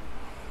and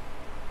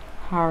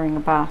hiring a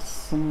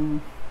bus,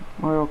 and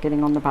we're all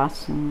getting on the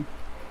bus and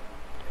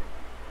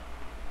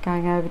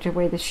going over to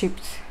where the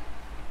ship's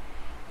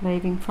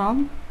leaving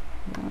from.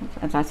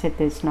 As I said,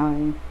 there's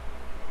no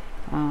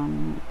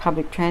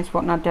public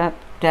transport, and I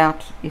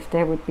doubt if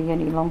there would be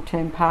any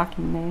long-term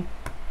parking there.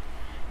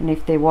 And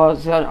if there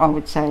was, I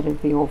would say it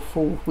would be all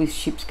full with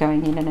ships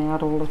going in and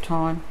out all the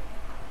time.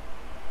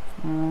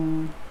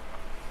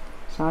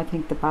 So I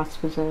think the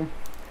bus was a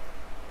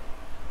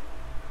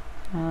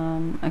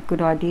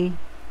good idea.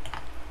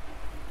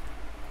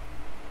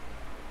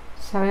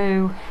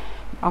 So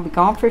I'll be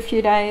gone for a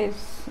few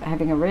days,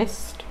 having a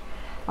rest.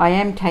 I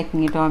am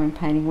taking a diamond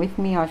painting with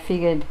me. I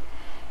figured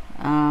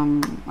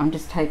I'm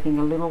just taking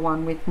a little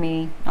one with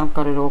me. I've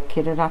got it all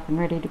kitted up and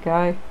ready to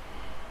go.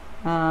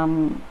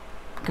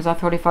 Because I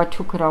thought if I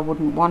took it I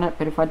wouldn't want it,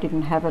 but if I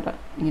didn't have it,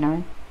 you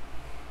know,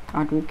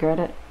 I'd regret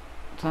it.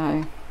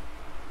 So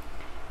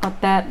got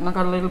that, and I've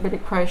got a little bit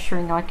of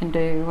crocheting I can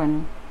do,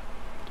 and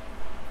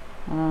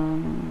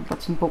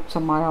got some books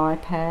on my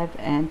iPad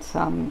and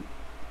some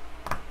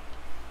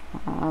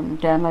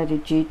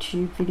downloaded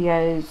YouTube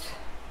videos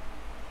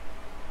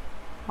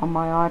on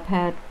my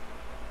iPad.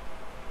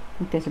 I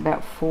think there's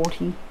about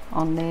 40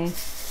 on there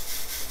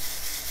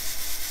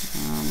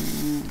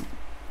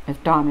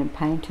of diamond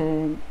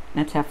painter.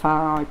 That's how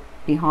far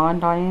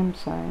behind I am,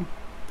 so I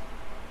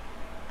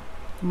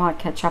might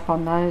catch up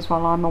on those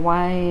while I'm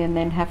away, and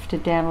then have to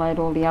download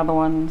all the other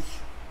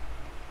ones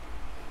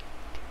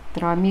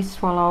that I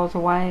missed while I was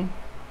away.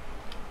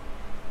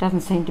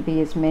 Doesn't seem to be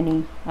as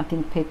many. I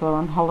think people are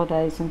on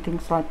holidays and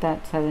things like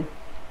that, so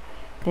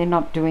they're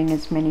not doing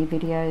as many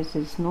videos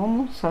as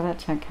normal, so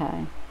that's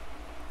okay.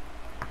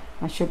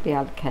 I should be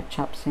able to catch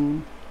up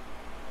soon.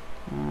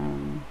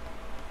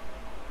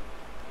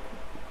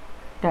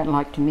 Don't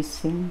like to miss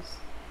things,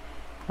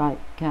 like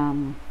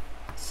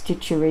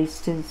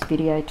Stitcherista's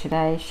video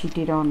today. She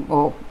did on,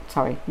 or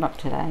sorry, not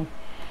today,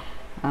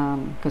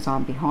 because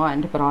I'm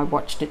behind, but I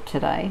watched it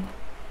today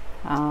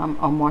on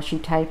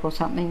washi tape or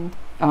something,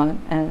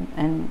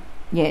 and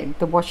yeah,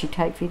 the washi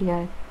tape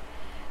video.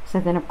 So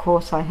then of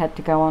course I had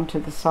to go onto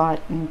the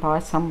site and buy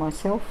some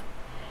myself.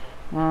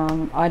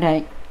 I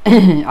don't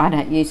I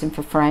don't use them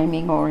for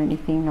framing or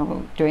anything,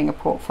 or doing a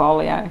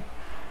portfolio.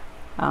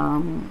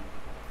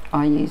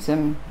 I use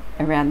them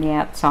around the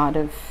outside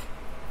of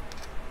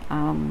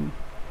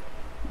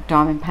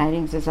diamond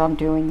paintings as I'm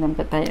doing them,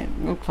 but they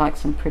look like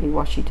some pretty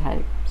washi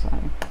tape. So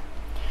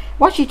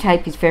washi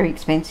tape is very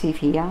expensive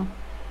here.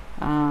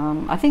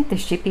 I think the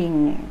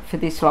shipping for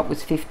this lot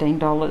was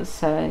 $15,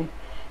 so,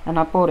 and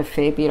I bought a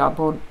fair bit. I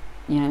bought,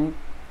 you know,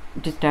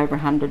 just over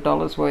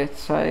 $100 worth,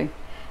 so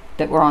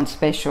that were on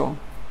special,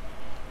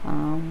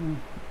 and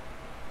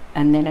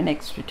then an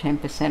extra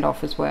 10%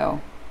 off as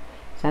well.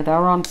 So they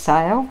were on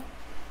sale,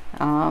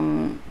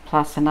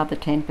 plus another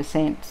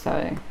 10%.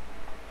 So,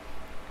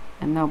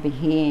 and they'll be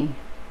here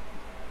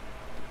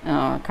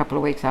a couple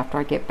of weeks after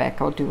I get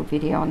back. I'll do a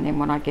video on them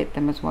when I get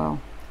them as well,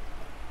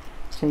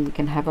 so you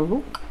can have a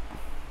look.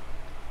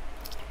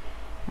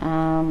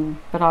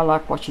 But I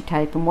like washi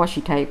tape, and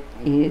washi tape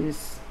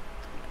is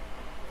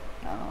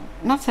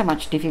not so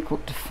much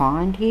difficult to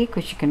find here,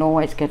 because you can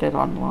always get it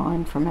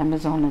online from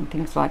Amazon and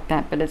things like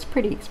that, but it's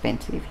pretty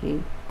expensive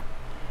here.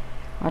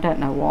 I don't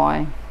know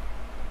why.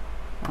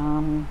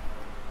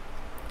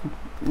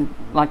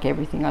 Like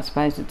everything, I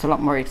suppose it's a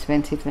lot more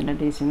expensive than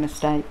it is in the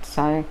States.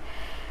 So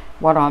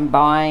what I'm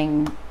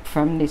buying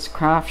from this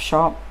craft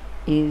shop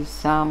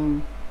is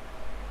around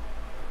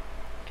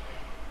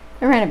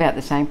about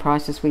the same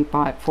price as we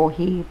buy it for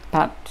here,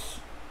 but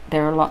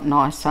they're a lot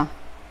nicer.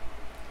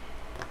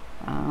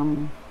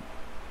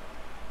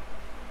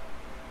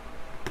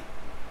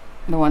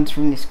 The ones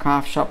from this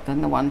craft shop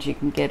than the ones you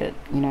can get at,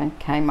 you know,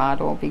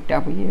 Kmart or Big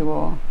W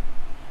or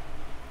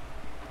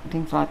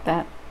things like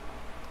that.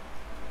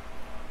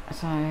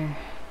 So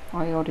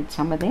I ordered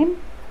some of them,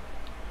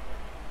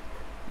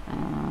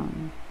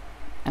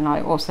 and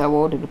I also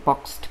ordered a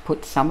box to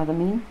put some of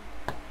them in,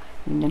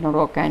 and they're not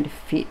all going to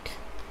fit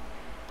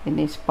in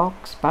this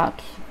box,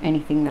 but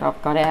anything that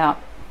I've got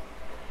out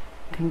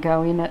can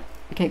go in it,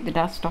 keep the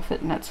dust off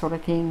it and that sort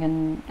of thing,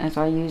 and as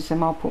I use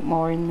them I'll put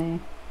more in there.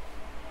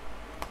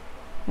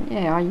 But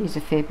yeah, I use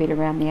a fair bit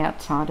around the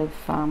outside of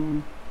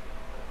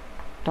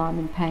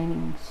diamond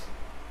paintings.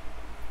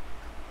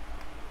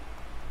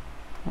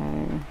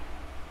 So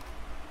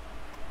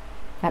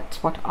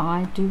that's what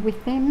I do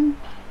with them.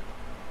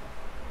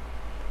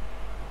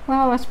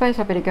 Well, I suppose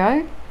I better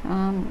go.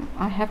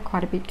 I have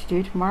quite a bit to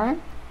do tomorrow.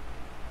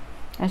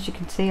 As you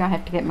can see, I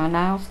have to get my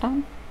nails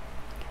done.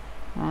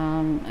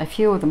 A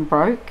few of them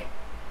broke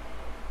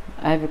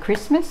over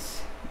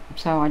Christmas,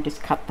 so I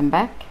just cut them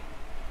back.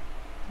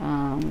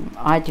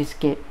 I just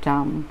get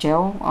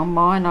gel on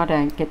mine. I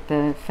don't get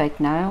the fake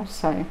nails,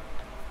 so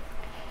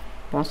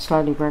they'll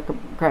slowly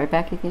grow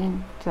back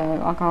again. So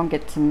I'll go and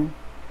get some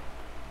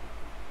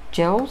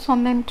gels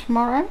on them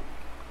tomorrow.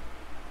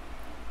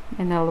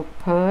 and they'll look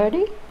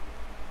pretty.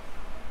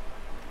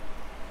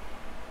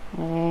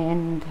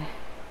 And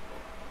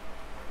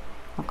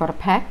I've got a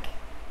pack,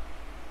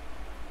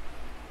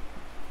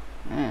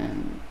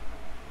 and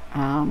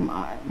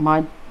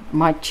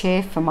my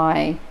chair for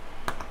my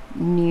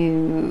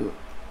new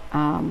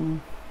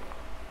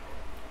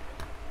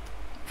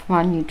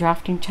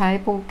drafting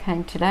table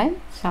came today,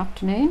 this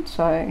afternoon,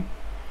 so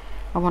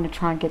I want to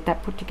try and get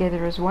that put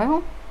together as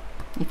well,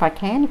 if I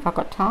can, if I've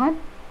got time.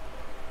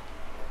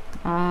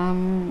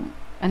 And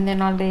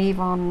then I leave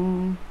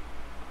on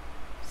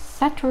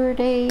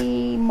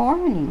Saturday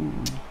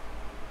morning.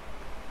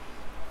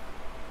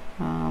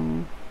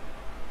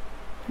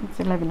 It's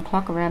 11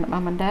 o'clock around at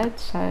Mum and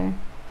Dad's, so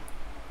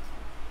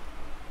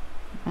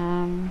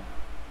I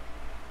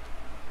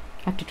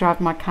have to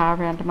drive my car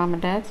around to Mum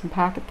and Dad's and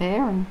park it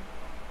there,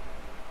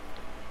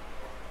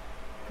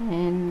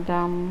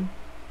 and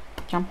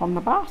jump on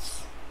the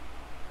bus.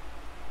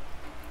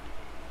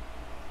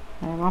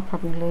 So I'll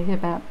probably leave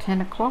about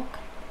 10 o'clock.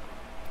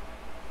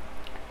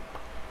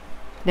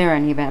 They're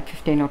only about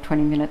 15 or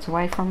 20 minutes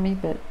away from me,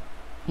 but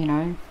you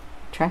know,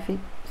 traffic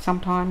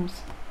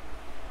sometimes,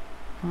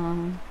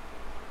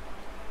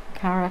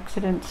 car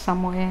accident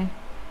somewhere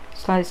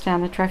slows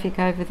down the traffic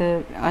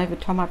over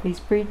Tom Utley's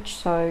bridge,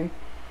 so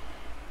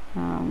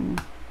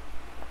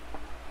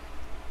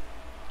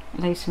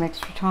leave some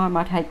extra time.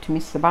 I'd hate to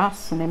miss the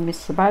bus and then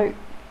miss the boat.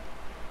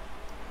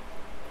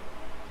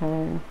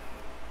 So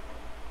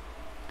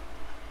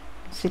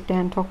sit down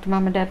and talk to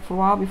Mum and Dad for a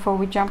while before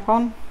we jump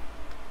on.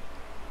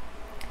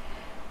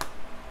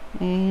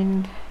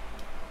 And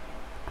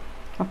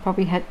I'll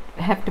probably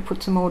have to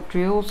put some more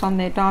drills on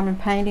their diamond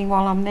painting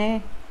while I'm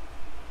there.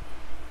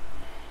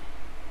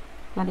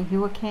 Bloody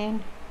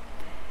hurricane.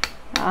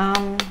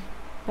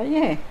 But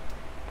yeah,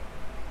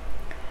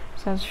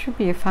 so it should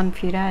be a fun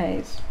few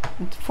days.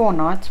 It's 4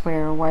 nights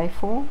we're away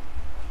for.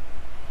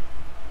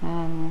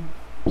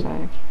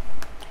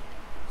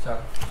 So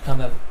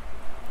come up.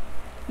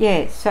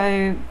 Yeah,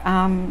 so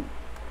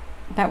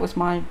that was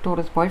my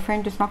daughter's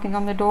boyfriend just knocking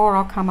on the door.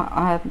 I'll come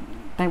up.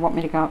 They want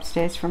me to go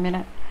upstairs for a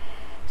minute,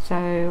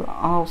 so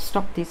I'll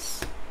stop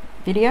this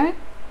video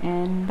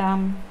and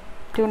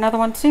do another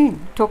one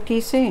soon. Talk to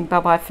you soon.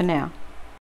 Bye bye for now.